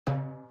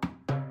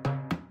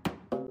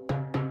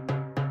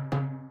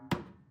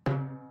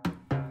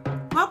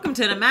Welcome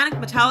to the Manic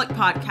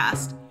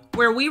podcast,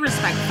 where we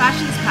respect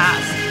fashion's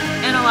past,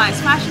 analyze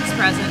fashion's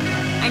present,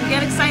 and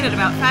get excited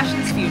about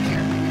fashion's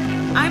future.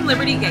 I'm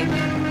Liberty Gaither,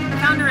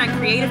 founder and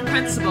creative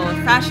principal of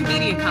fashion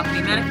media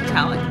company Manic.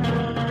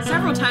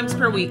 Several times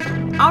per week,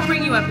 I'll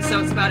bring you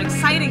episodes about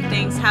exciting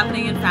things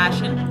happening in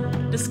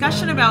fashion,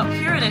 discussion about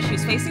current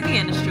issues facing the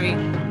industry,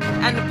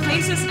 and the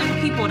places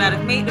and people that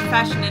have made the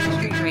fashion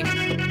industry great.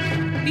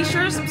 Be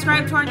sure to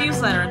subscribe to our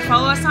newsletter and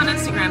follow us on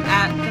Instagram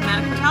at the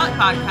Manic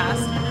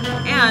Podcast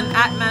and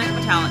at Manic,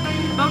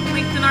 both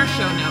linked in our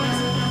show notes.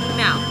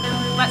 Now,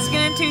 let's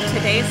get into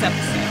today's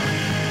episode.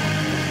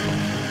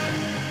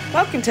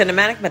 Welcome to the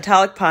Manic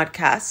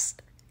Podcast.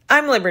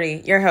 I'm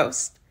Liberty, your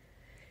host.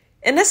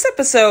 In this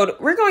episode,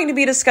 we're going to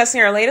be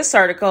discussing our latest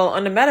article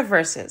on the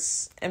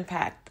Metaverse's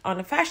impact on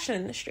the fashion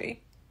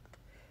industry.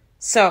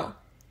 So,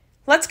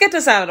 let's get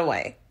this out of the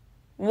way.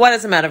 What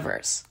is a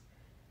Metaverse?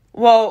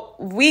 Well,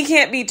 we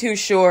can't be too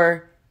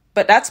sure,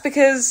 but that's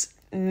because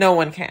no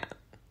one can.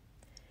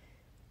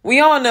 We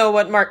all know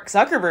what Mark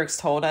Zuckerberg's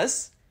told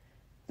us.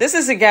 This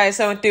is a guy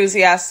so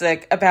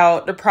enthusiastic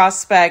about the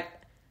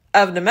prospect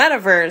of the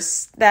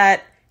Metaverse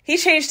that he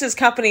changed his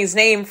company's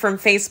name from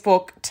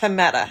Facebook to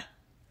Meta.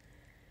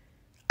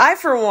 I,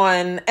 for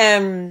one,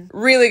 am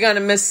really going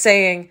to miss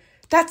saying,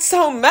 "That's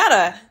so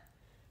meta,"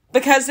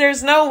 because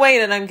there's no way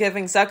that I'm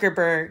giving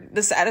Zuckerberg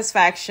the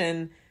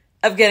satisfaction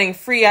of getting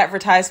free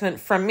advertisement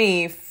from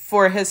me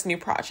for his new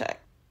project.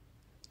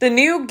 The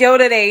new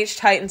Gilded Age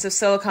titans of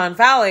Silicon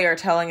Valley are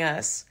telling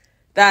us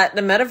that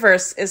the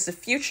Metaverse is the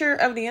future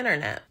of the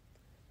internet.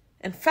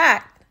 In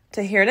fact,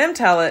 to hear them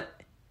tell it,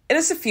 it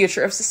is the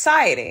future of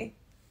society.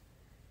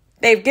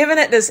 They've given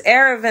it this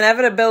air of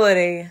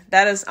inevitability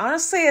that is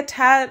honestly a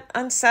tad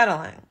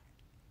unsettling.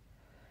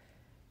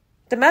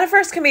 The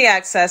Metaverse can be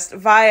accessed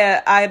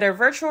via either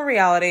virtual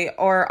reality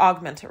or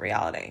augmented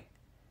reality,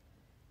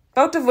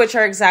 both of which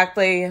are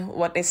exactly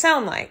what they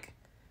sound like.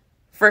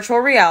 Virtual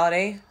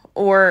reality,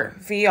 or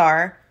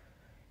VR,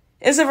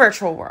 is a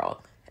virtual world,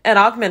 and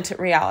augmented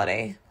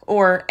reality,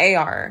 or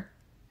AR,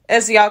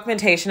 is the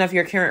augmentation of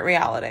your current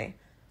reality.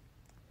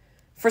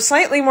 For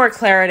slightly more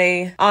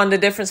clarity on the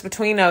difference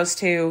between those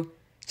two,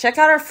 check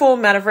out our full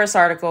Metaverse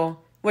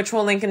article, which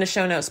we'll link in the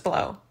show notes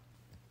below.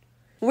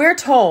 We're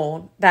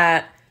told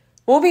that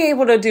we'll be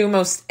able to do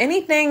most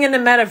anything in the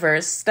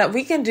Metaverse that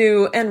we can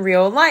do in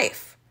real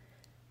life.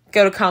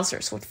 Go to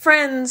concerts with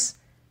friends,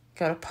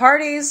 go to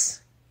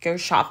parties, go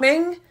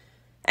shopping,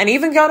 and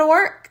even go to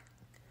work.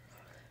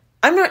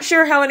 I'm not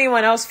sure how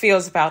anyone else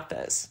feels about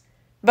this,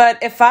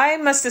 but if I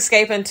must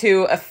escape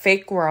into a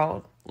fake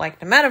world like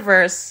the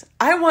Metaverse,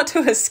 I want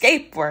to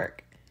escape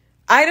work.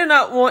 I do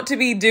not want to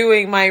be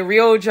doing my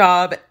real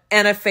job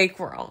in a fake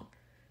world.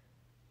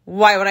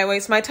 Why would I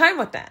waste my time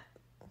with that?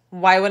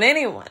 Why would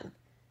anyone?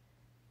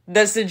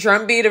 Does the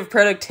drumbeat of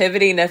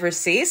productivity never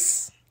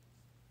cease?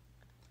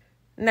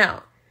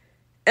 Now,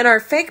 in our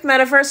fake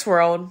Metaverse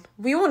world,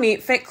 we will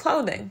need fake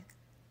clothing.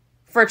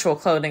 Virtual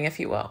clothing, if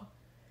you will.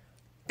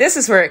 This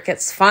is where it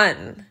gets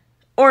fun,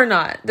 or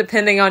not,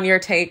 depending on your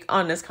take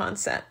on this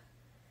concept.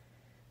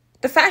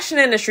 The fashion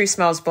industry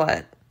smells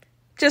blood,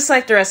 just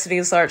like the rest of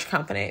these large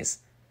companies.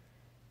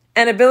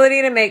 An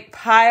ability to make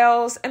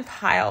piles and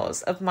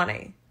piles of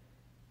money.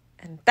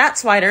 And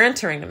that's why they're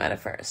entering the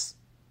Metaverse.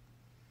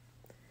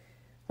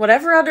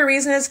 Whatever other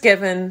reason is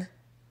given,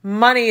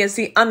 money is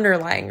the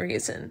underlying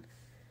reason.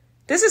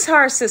 This is how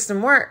our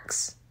system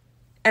works,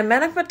 and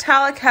Manic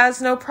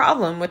has no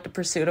problem with the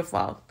pursuit of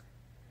wealth.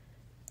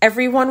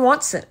 Everyone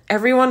wants it.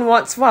 Everyone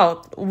wants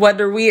wealth,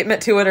 whether we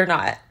admit to it or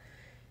not.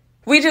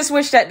 We just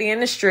wish that the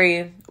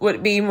industry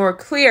would be more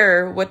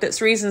clear with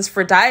its reasons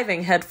for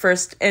diving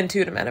headfirst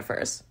into the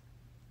Metaverse.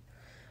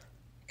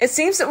 It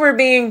seems that we're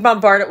being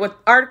bombarded with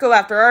article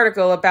after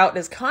article about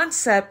this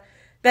concept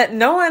that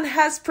no one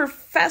has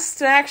professed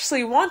to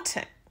actually want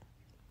it.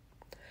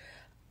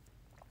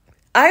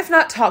 I've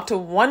not talked to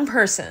one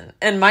person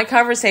in my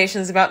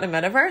conversations about the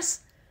Metaverse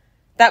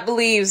that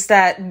believes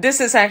that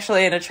this is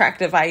actually an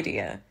attractive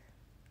idea.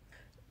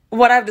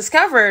 What I've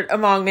discovered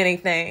among many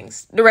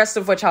things, the rest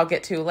of which I'll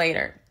get to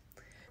later.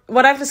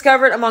 What I've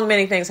discovered among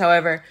many things,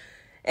 however,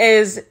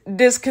 is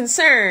this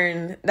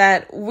concern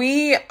that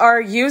we are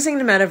using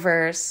the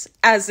Metaverse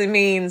as a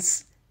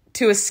means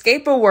to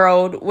escape a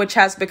world which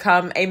has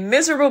become a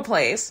miserable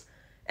place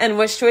in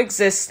which to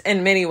exist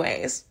in many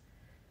ways.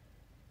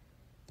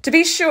 To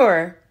be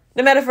sure,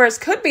 the Metaverse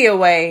could be a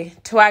way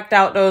to act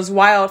out those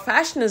wild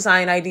fashion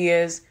design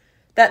ideas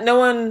that no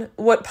one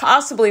would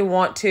possibly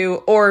want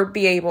to or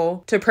be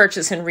able to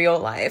purchase in real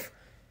life,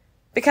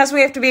 because we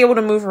have to be able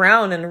to move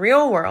around in the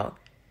real world.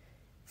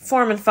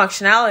 Form and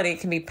functionality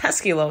can be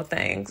pesky little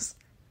things.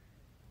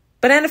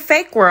 But in a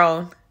fake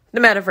world, the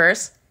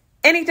Metaverse,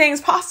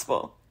 anything's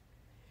possible.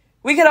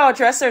 We could all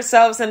dress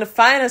ourselves in the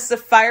finest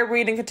of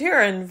fire-breathing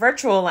couture in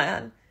virtual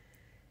land,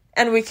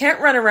 and we can't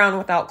run around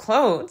without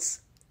clothes,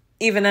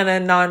 even in a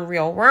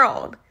non-real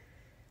world.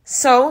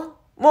 So,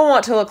 we'll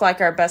want to look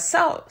like our best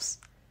selves.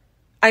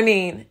 I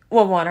mean,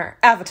 we'll want our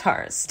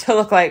avatars to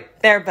look like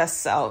their best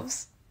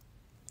selves.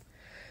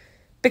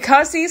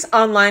 Because these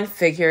online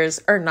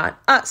figures are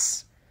not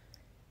us.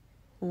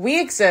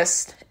 We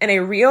exist in a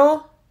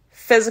real,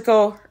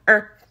 physical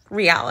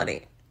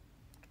reality.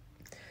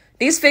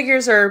 These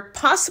figures are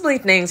possibly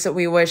things that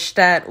we wish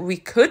that we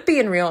could be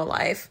in real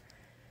life,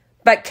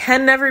 but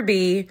can never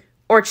be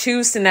or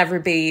choose to never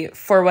be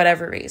for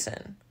whatever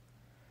reason.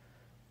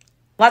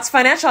 Lots of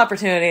financial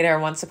opportunity there,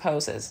 one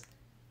supposes.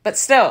 But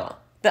still,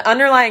 the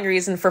underlying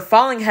reason for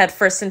falling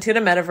headfirst into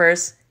the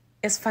metaverse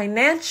is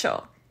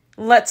financial.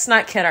 Let's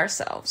not kid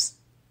ourselves.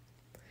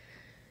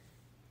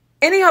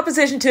 Any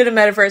opposition to the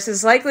metaverse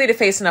is likely to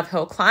face an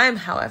uphill climb,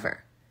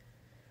 however.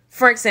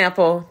 For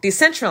example,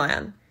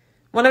 Decentraland,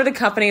 one of the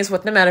companies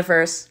with the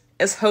metaverse,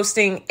 is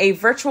hosting a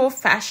virtual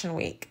fashion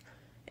week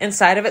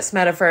inside of its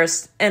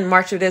metaverse in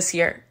March of this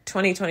year,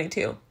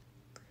 2022.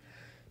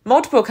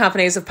 Multiple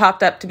companies have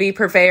popped up to be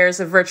purveyors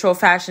of virtual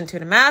fashion to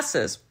the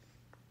masses,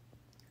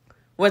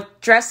 with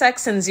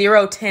DressX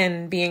and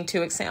 010 being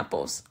two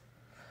examples.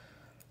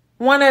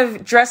 One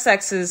of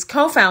DressX's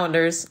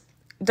co-founders,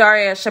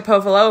 Daria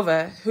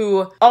Shapovalova,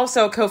 who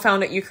also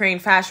co-founded Ukraine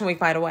Fashion Week,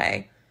 by the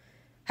way,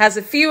 has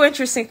a few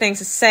interesting things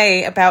to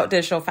say about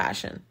digital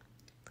fashion.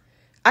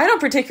 I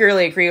don't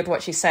particularly agree with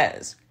what she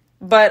says,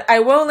 but I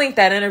will link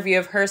that interview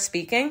of her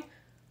speaking,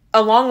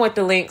 along with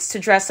the links to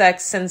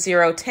DressX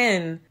and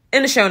 010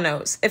 in the show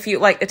notes if you'd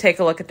like to take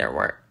a look at their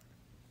work.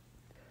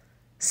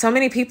 So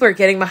many people are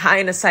getting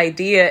behind this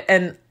idea,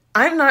 and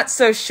I'm not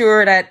so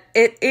sure that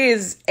it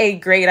is a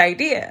great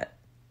idea.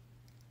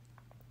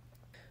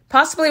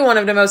 Possibly one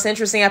of the most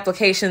interesting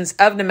applications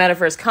of the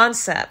metaverse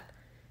concept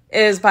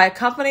is by a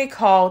company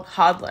called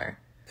Hodler,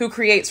 who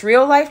creates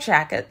real-life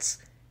jackets,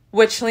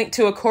 which link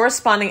to a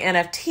corresponding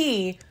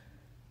NFT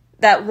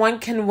that one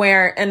can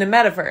wear in the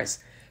metaverse.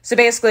 So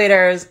basically,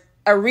 there's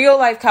a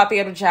real-life copy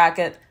of a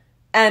jacket,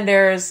 and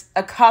there's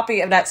a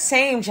copy of that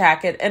same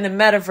jacket in the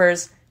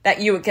metaverse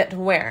that you would get to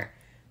wear.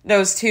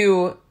 Those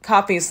two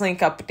copies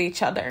link up with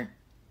each other.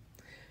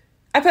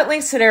 I put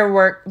links to their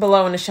work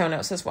below in the show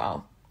notes as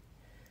well.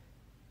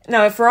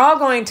 Now, if we're all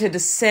going to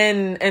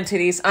descend into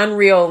these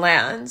unreal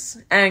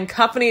lands, and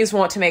companies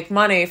want to make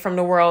money from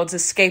the world's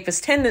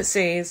escapist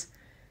tendencies,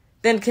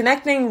 then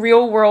connecting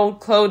real-world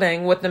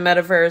clothing with the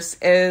metaverse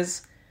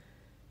is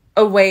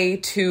a way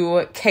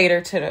to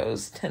cater to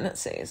those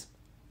tendencies.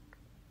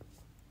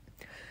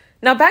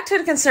 Now, back to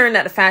the concern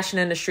that the fashion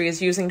industry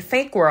is using the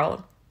fake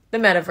world, the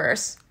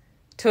metaverse,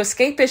 to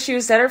escape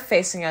issues that are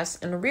facing us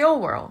in the real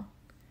world.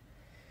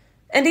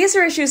 And these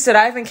are issues that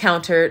I've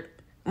encountered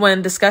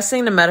when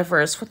discussing the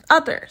metaverse with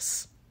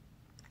others.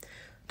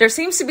 There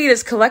seems to be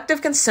this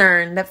collective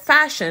concern that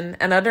fashion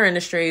and other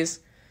industries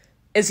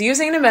is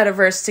using the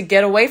metaverse to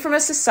get away from a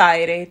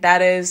society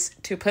that is,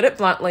 to put it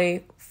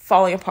bluntly,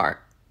 falling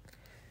apart.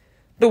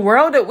 The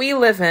world that we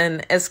live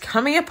in is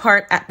coming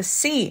apart at the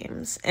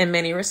seams in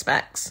many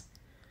respects.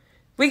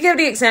 We give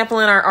the example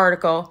in our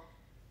article,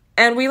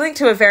 and we link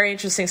to a very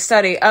interesting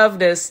study of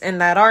this in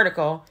that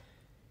article.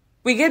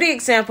 We give the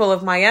example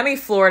of Miami,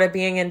 Florida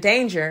being in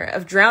danger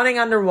of drowning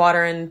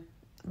underwater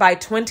by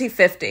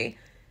 2050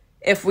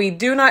 if we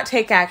do not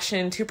take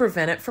action to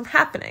prevent it from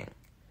happening.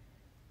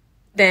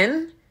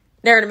 Then,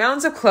 there are the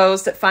mountains of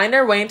clothes that find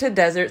their way into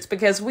deserts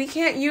because we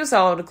can't use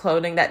all of the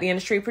clothing that the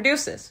industry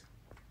produces.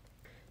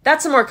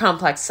 That's a more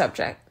complex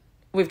subject.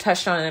 We've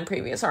touched on it in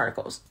previous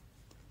articles.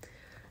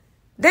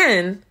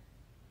 Then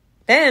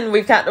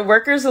we've got the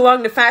workers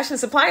along the fashion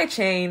supply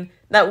chain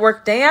that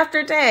work day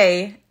after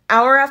day,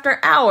 hour after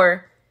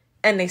hour,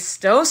 and they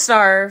still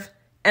starve,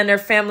 and their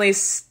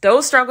families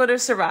still struggle to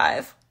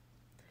survive.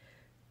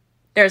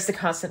 There's the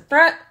constant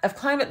threat of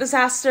climate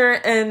disaster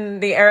in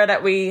the era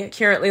that we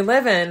currently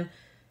live in,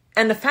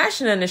 and the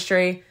fashion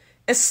industry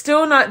is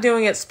still not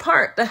doing its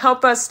part to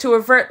help us to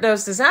avert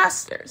those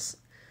disasters.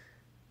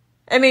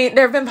 I mean,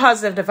 there have been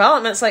positive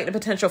developments like the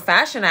Potential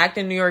Fashion Act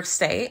in New York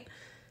State,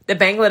 the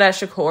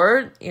Bangladesh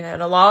Accord,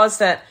 the laws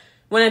that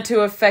went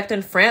into effect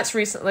in France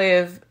recently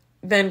have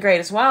been great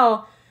as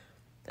well.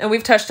 And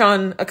we've touched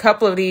on a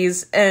couple of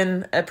these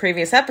in a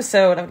previous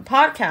episode of the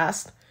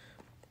podcast.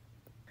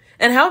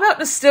 And how about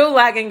the still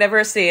lagging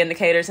diversity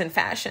indicators in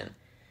fashion?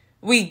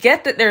 We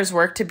get that there's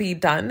work to be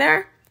done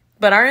there,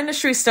 but our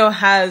industry still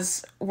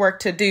has work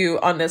to do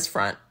on this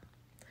front.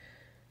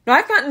 Now,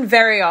 I've gotten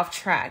very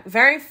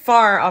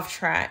far off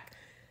track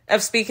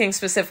of speaking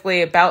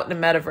specifically about the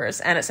metaverse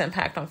and its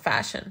impact on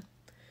fashion.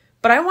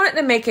 But I wanted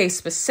to make a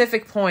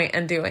specific point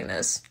in doing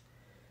this.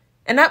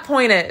 And that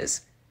point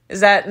is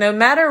that no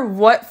matter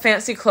what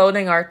fancy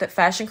clothing art that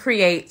fashion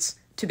creates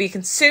to be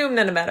consumed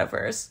in the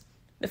metaverse,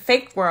 the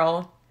fake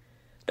world,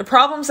 the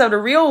problems of the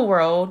real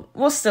world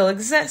will still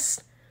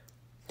exist.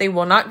 They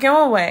will not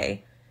go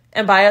away,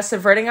 and by us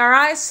averting our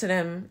eyes to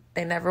them,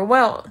 they never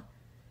will.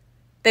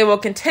 They will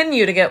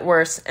continue to get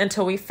worse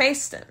until we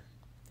face them.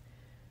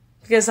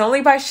 Because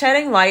only by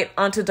shedding light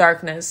onto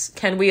darkness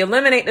can we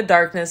eliminate the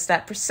darkness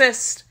that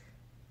persists.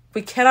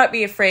 We cannot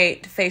be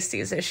afraid to face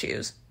these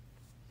issues.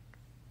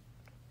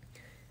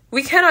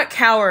 We cannot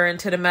cower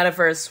into the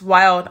metaverse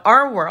while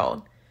our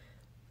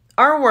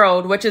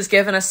world which has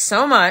given us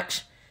so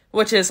much,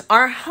 which is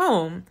our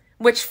home,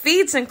 which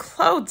feeds and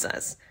clothes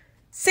us,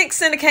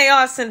 sinks into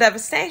chaos and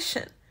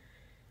devastation.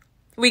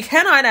 We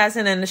cannot, as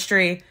an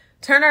industry,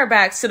 turn our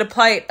backs to the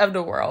plight of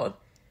the world.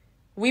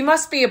 We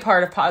must be a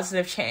part of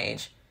positive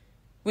change.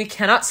 We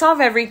cannot solve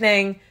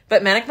everything,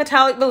 but Manic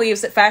Metallic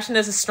believes that fashion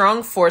is a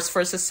strong force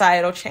for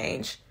societal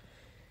change.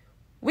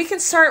 We can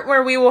start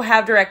where we will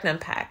have direct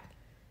impact.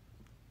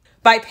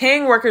 By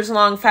paying workers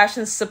along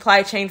fashion's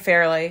supply chain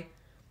fairly,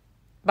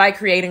 by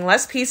creating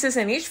less pieces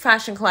in each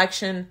fashion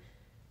collection,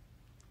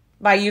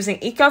 by using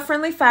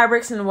eco-friendly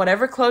fabrics in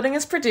whatever clothing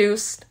is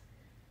produced,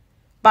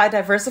 by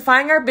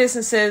diversifying our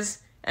businesses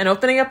and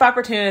opening up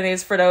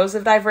opportunities for those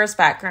of diverse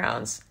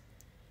backgrounds.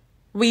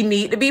 We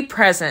need to be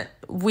present.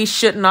 We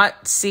should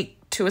not seek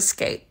to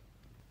escape.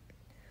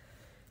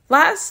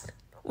 Last,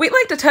 we'd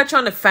like to touch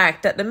on the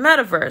fact that the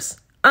Metaverse,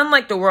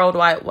 unlike the World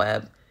Wide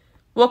Web,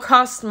 will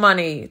cost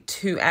money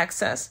to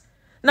access.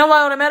 Now,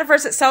 while the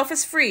Metaverse itself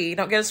is free,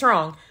 don't get us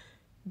wrong,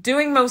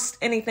 doing most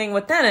anything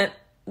within it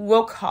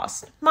will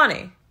cost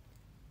money.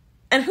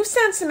 And who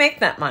stands to make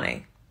that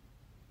money?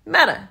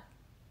 Meta,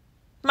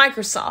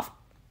 Microsoft,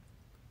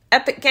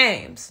 Epic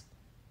Games,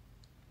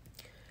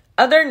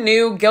 other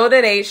new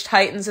Gilded Age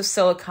titans of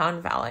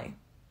Silicon Valley.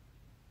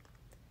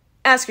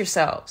 Ask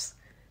yourselves,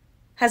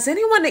 has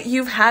anyone that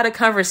you've had a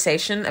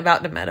conversation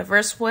about the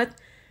Metaverse with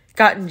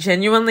gotten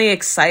genuinely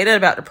excited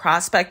about the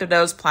prospect of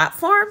those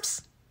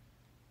platforms?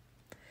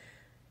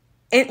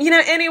 And,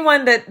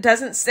 anyone that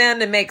doesn't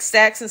stand to make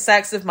stacks and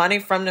stacks of money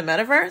from the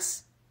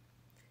Metaverse?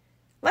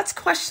 Let's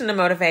question the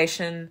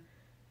motivation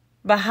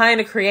behind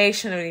the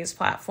creation of these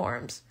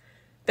platforms,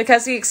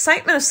 because the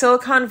excitement of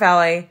Silicon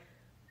Valley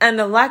and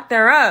the lack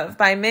thereof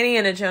by many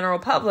in the general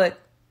public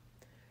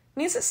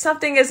means that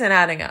something isn't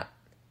adding up.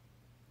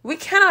 We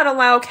cannot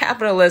allow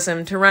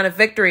capitalism to run a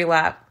victory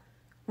lap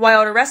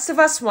while the rest of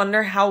us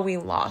wonder how we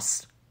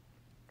lost.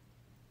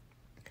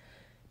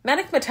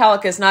 Manic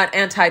Metallic is not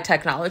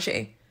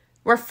anti-technology.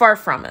 We're far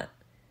from it.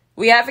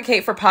 We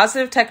advocate for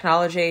positive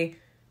technology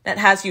that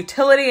has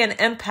utility and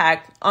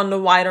impact on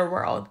the wider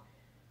world.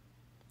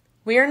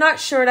 We are not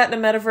sure that the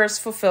Metaverse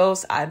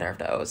fulfills either of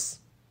those.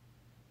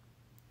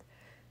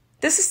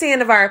 This is the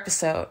end of our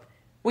episode.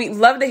 We'd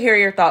love to hear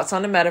your thoughts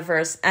on the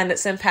Metaverse and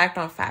its impact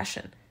on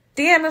fashion.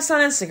 DM us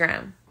on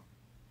Instagram.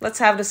 Let's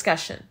have a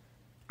discussion.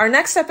 Our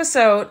next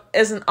episode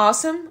is an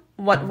awesome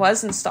What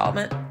Was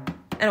installment,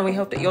 and we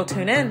hope that you'll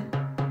tune in.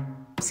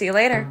 See you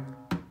later.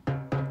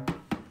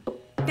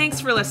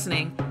 Thanks for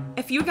listening.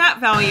 If you got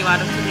value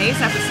out of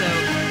today's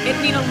episode,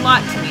 it'd mean a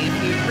lot to me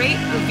if you'd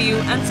rate, review,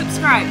 and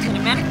subscribe to the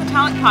Manic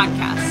Metallic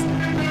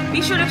podcast.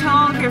 Be sure to tell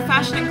all of your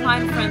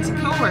fashion-inclined friends and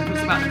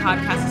coworkers about the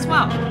podcast as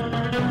well.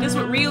 This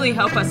would really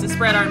help us to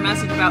spread our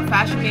message about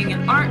fashion being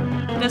an art,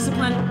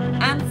 discipline,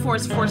 and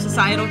force for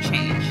societal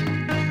change.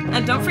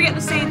 And don't forget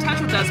to stay in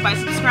touch with us by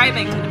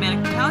subscribing to the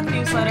Manic Metallic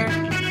newsletter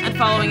and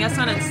following us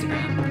on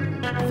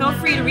Instagram. Feel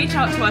free to reach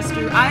out to us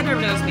through either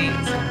of those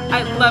means.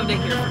 I'd love to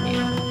hear from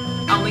you.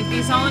 I'll link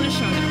these all in the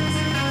show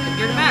notes.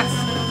 You're the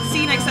best.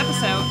 See you next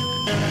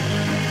episode.